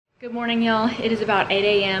Good morning, y'all. It is about 8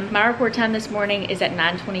 a.m. My report time this morning is at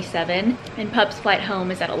 9:27 and Pup's flight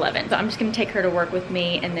home is at 11. So I'm just gonna take her to work with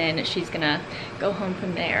me and then she's gonna go home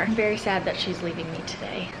from there. I'm very sad that she's leaving me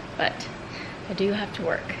today, but I do have to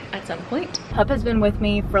work at some point. Pup has been with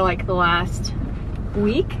me for like the last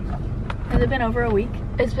week. Has it been over a week?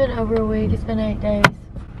 It's been over a week. It's been 8 days.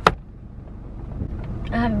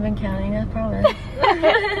 I haven't been counting, I promise.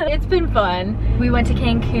 It's been fun. We went to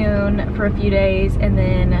Cancun for a few days and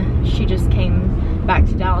then she just came back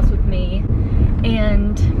to Dallas with me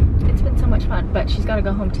and it's been so much fun, but she's gotta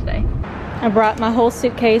go home today. I brought my whole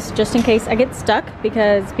suitcase just in case I get stuck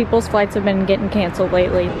because people's flights have been getting canceled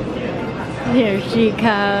lately. Here she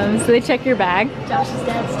comes. So they check your bag. Josh's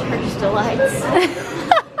dad's Turkish delights.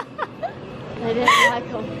 I didn't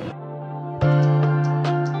like them.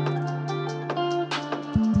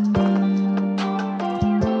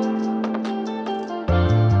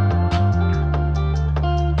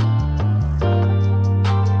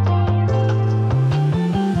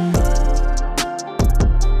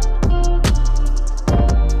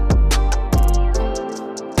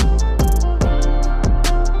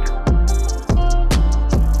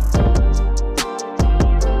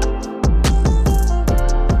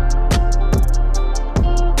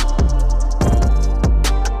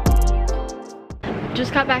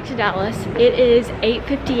 Just got back to Dallas. It is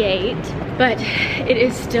 8:58, but it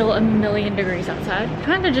is still a million degrees outside. I'm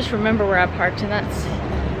trying to just remember where I parked and that's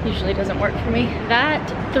usually doesn't work for me. That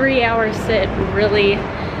 3-hour sit really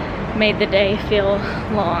made the day feel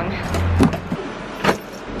long.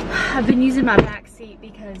 I've been using my back seat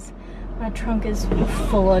because my trunk is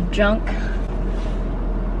full of junk.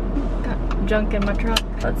 Got junk in my trunk.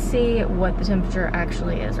 Let's see what the temperature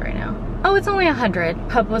actually is right now. Oh, it's only 100.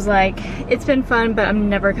 Pup was like, it's been fun, but I'm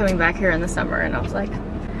never coming back here in the summer. And I was like,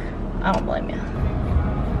 I don't blame you.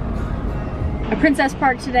 I princess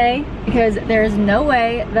parked today because there is no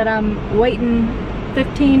way that I'm waiting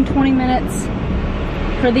 15, 20 minutes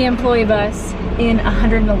for the employee bus in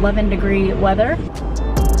 111 degree weather.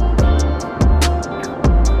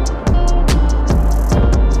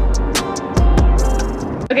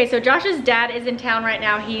 Okay, so Josh's dad is in town right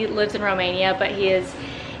now. He lives in Romania, but he is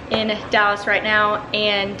in Dallas right now,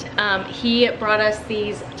 and he brought us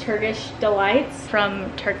these Turkish delights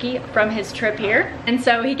from Turkey from his trip here. And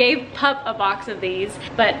so he gave Pup a box of these,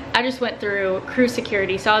 but I just went through crew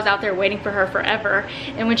security, so I was out there waiting for her forever.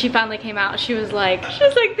 And when she finally came out, she was like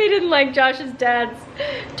they didn't like Josh's dad's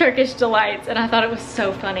Turkish delights, and I thought it was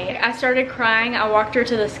so funny. I started crying. I walked her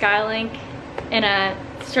to the Skylink and I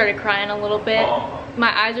started crying a little bit.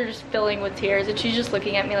 My eyes are just filling with tears and she's just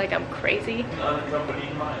looking at me like I'm crazy. An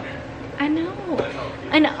unaccompanied minor. I know.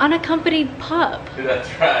 An unaccompanied pup. That's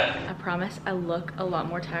right. I promise I look a lot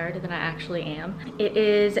more tired than I actually am. It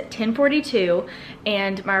is 10:42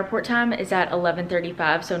 and my report time is at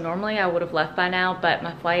 11:35. So normally I would have left by now, but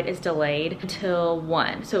my flight is delayed until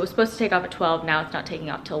 1. So it was supposed to take off at 12. Now it's not taking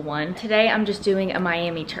off till 1. Today I'm just doing a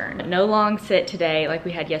Miami turn. No long sit today like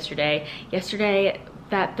we had yesterday. Yesterday,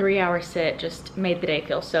 that 3-hour sit just made the day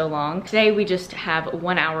feel so long. Today we just have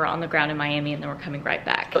 1 hour on the ground in Miami and then we're coming right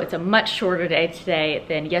back. So it's a much shorter day today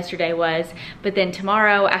than yesterday was, but then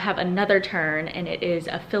tomorrow I have another turn and it is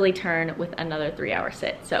a Philly turn with another 3-hour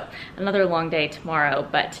sit. So another long day tomorrow,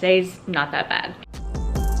 but today's not that bad.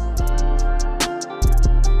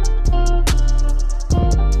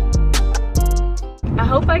 I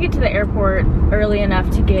hope I get to the airport early enough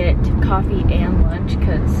to get coffee and lunch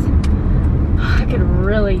because I could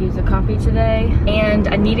really use a coffee today, and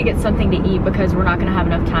I need to get something to eat because we're not gonna have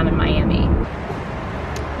enough time in Miami.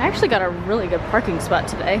 I actually got a really good parking spot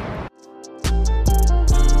today.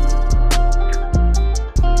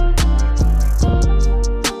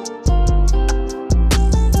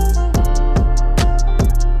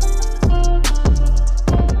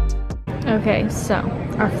 Okay, so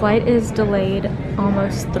our flight is delayed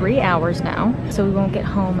almost 3 hours now, so we won't get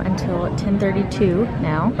home until 10:32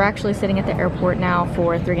 now. We're actually sitting at the airport now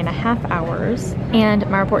for 3.5 hours, and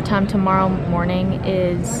my report time tomorrow morning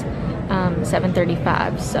is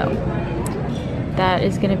 7:35, so that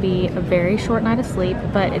is gonna be a very short night of sleep,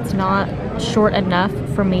 but it's not short enough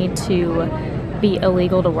for me to be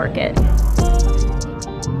illegal to work it.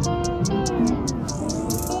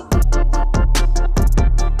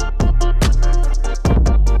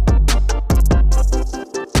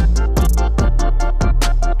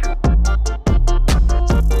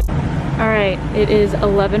 It is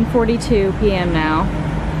 11:42 p.m. now.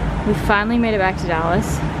 We finally made it back to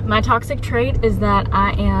Dallas. My toxic trait is that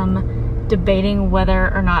I am debating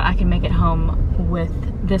whether or not I can make it home with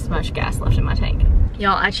this much gas left in my tank.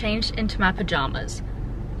 Y'all, I changed into my pajamas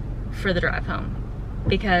for the drive home.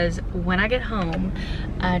 because when I get home,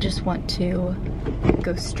 I just want to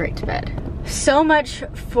go straight to bed. So much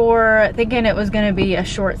for thinking it was gonna be a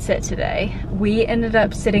short sit today. We ended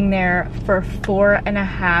up sitting there for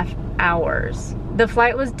 4.5 hours. The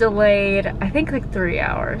flight was delayed, I think like 3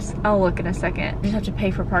 hours. I'll look in a second. I just have to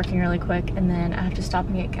pay for parking really quick, and then I have to stop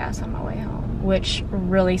and get gas on my way home, which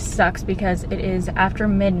really sucks because it is after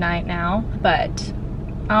midnight now, but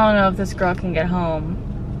I don't know if this girl can get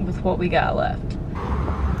home with what we got left.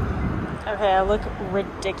 Okay, I look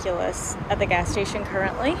ridiculous at the gas station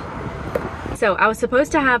currently. So I was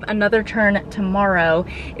supposed to have another turn tomorrow.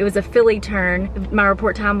 It was a Philly turn. My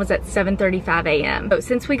report time was at 7:35 a.m. So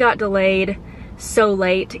since we got delayed so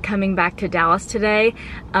late coming back to Dallas today,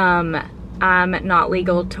 I'm not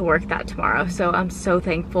legal to work that tomorrow. So I'm so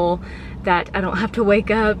thankful that I don't have to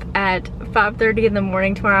wake up at 5:30 in the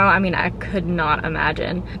morning tomorrow. I mean, I could not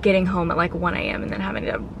imagine getting home at like 1 a.m. and then having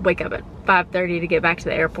to wake up at 5:30 to get back to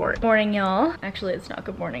the airport. Morning, y'all. Actually, it's not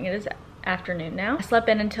good morning. It is afternoon now. I slept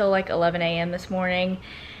in until like 11 a.m. this morning,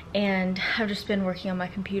 and I've just been working on my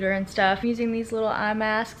computer and stuff. I'm using these little eye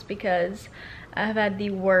masks because I've had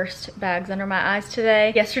the worst bags under my eyes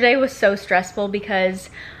today. Yesterday was so stressful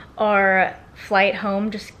because our flight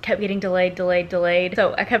home just kept getting delayed.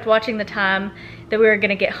 So I kept watching the time that we were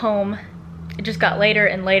gonna get home. It just got later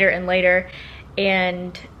and later and later,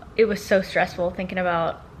 and it was so stressful thinking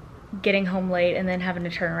about getting home late and then having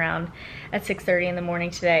to turn around at 6:30 in the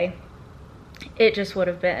morning today. It just would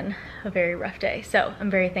have been a very rough day. So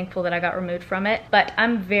I'm very thankful that I got removed from it, but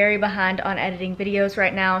I'm very behind on editing videos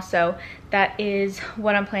right now, so that is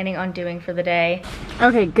what I'm planning on doing for the day.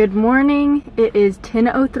 Okay, good morning. It is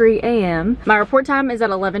 10:03 a.m. My report time is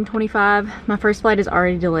at 11:25. My first flight is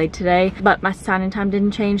already delayed today, but my sign-in time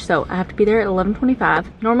didn't change, so I have to be there at 11:25.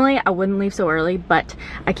 Normally I wouldn't leave so early, but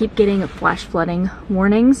I keep getting flash flooding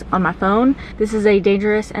warnings on my phone. This is a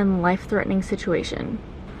dangerous and life-threatening situation.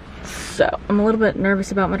 So I'm a little bit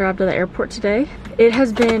nervous about my drive to the airport today. It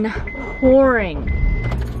has been pouring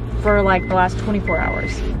for like the last 24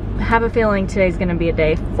 hours. I have a feeling today's gonna be a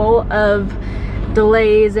day full of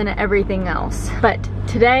delays and everything else. But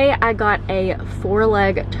today I got a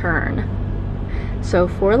 4-leg turn. So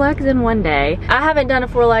 4 legs in one day. I haven't done a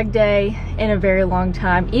 4-leg day in a very long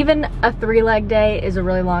time. Even a 3-leg day is a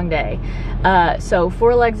really long day. So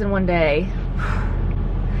 4 legs in one day,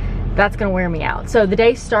 that's gonna wear me out. So the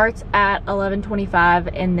day starts at 11:25,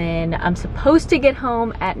 and then I'm supposed to get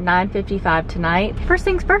home at 9:55 tonight. First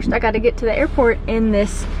things first, I gotta get to the airport in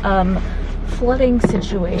this flooding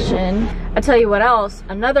situation. I tell you what else,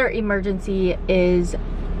 another emergency is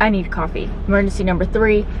I need coffee. Emergency number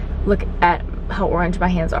 3, look at how orange my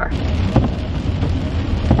hands are.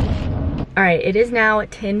 All right, it is now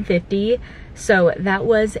 10:50. So that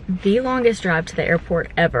was the longest drive to the airport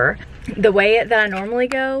ever. The way that I normally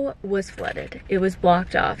go was flooded. It was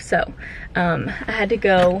blocked off, so I had to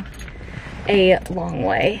go a long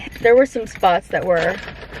way. There were some spots that were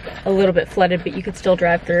a little bit flooded, but you could still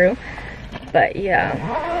drive through. But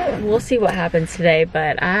yeah, we'll see what happens today,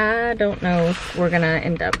 but I don't know if we're gonna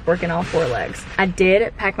end up working all 4 legs. I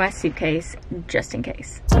did pack my suitcase just in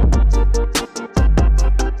case.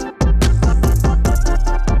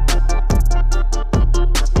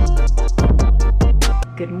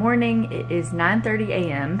 Good morning, it is 9:30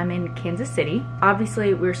 a.m. I'm in Kansas City.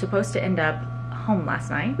 Obviously, we were supposed to end up home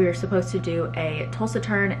last night. We were supposed to do a Tulsa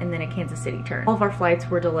turn and then a Kansas City turn. All of our flights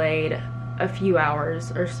were delayed a few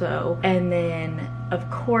hours or so. And then,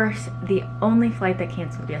 of course, the only flight that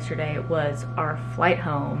canceled yesterday was our flight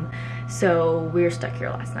home. So we were stuck here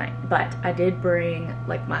last night. But I did bring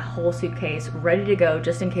like my whole suitcase ready to go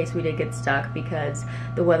just in case we did get stuck because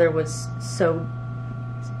the weather was so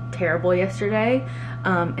terrible yesterday.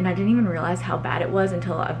 And I didn't even realize how bad it was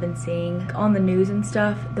until I've been seeing on the news and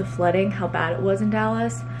stuff, the flooding, how bad it was in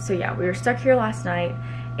Dallas. So yeah, we were stuck here last night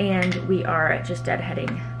and we are just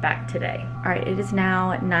deadheading back today. All right, it is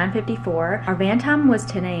now 9:54. Our van time was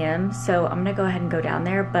 10 a.m. So I'm gonna go ahead and go down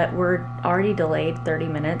there, but we're already delayed 30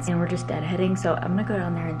 minutes and we're just deadheading. So I'm gonna go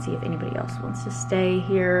down there and see if anybody else wants to stay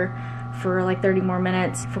here for like 30 more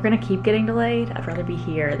minutes. If we're gonna keep getting delayed, I'd rather be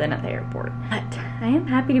here than at the airport. But I am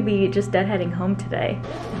happy to be just deadheading home today.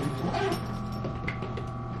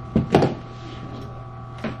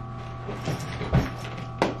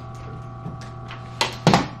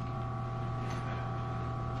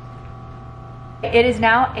 It is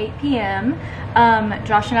now 8 p.m.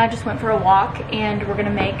 Josh and I just went for a walk and we're gonna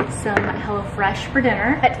make some HelloFresh for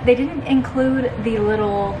dinner. But they didn't include the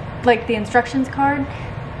little, like the instructions card.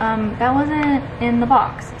 That wasn't in the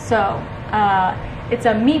box. So it's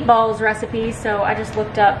a meatballs recipe. So I just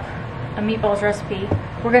looked up a meatballs recipe.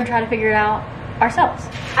 We're gonna try to figure it out ourselves.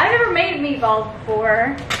 I've never made meatballs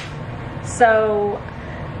before, so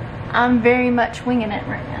I'm very much winging it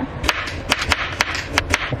right now.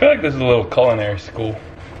 I feel like this is a little culinary school.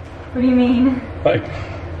 What do you mean? Like,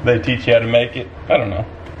 they teach you how to make it. I don't know.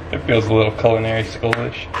 It feels a little culinary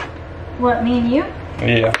schoolish. What, me and you?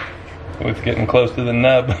 Yeah, with getting close to the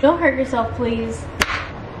nub. Don't hurt yourself, please.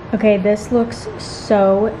 Okay, this looks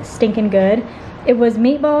so stinking good. It was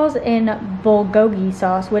meatballs in bulgogi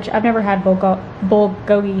sauce, which I've never had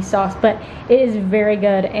bulgogi sauce, but it is very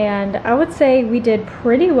good. And I would say we did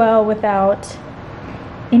pretty well without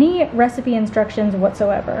any recipe instructions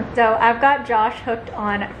whatsoever. So I've got Josh hooked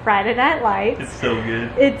on Friday Night Lights. It's so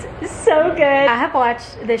good. It's so good. I have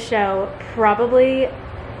watched this show probably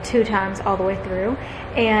 2 times all the way through,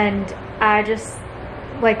 and I just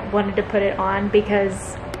like wanted to put it on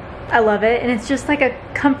because I love it, and it's just like a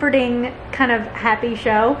comforting kind of happy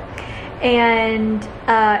show. And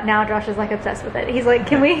now Josh is like obsessed with it. He's like,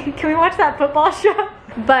 can we watch that football show?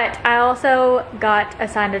 But I also got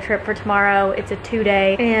assigned a trip for tomorrow. It's a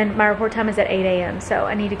 2-day, and my report time is at 8 a.m. So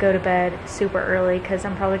I need to go to bed super early because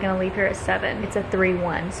I'm probably gonna leave here at 7. It's a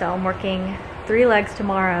 3-1, so I'm working 3 legs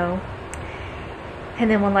tomorrow and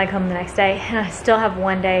then 1 leg home the next day. And I still have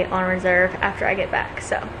 1 day on reserve after I get back.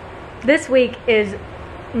 So this week is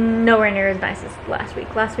nowhere near as nice as last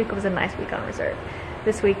week. Last week was a nice week on reserve.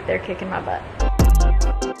 This week they're kicking my butt.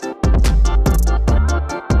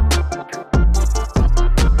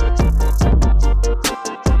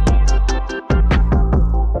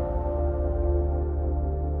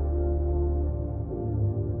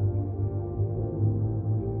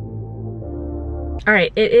 All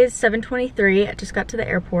right, it is 7:23. I just got to the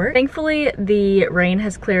airport. Thankfully, the rain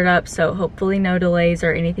has cleared up, so hopefully no delays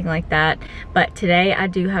or anything like that. But today I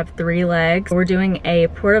do have 3 legs. We're doing a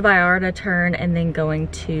Puerto Vallarta turn and then going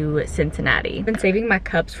to Cincinnati. I've been saving my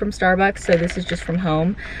cups from Starbucks, so this is just from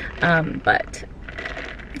home. But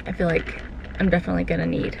I feel like I'm definitely gonna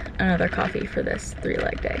need another coffee for this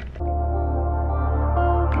 3-leg day.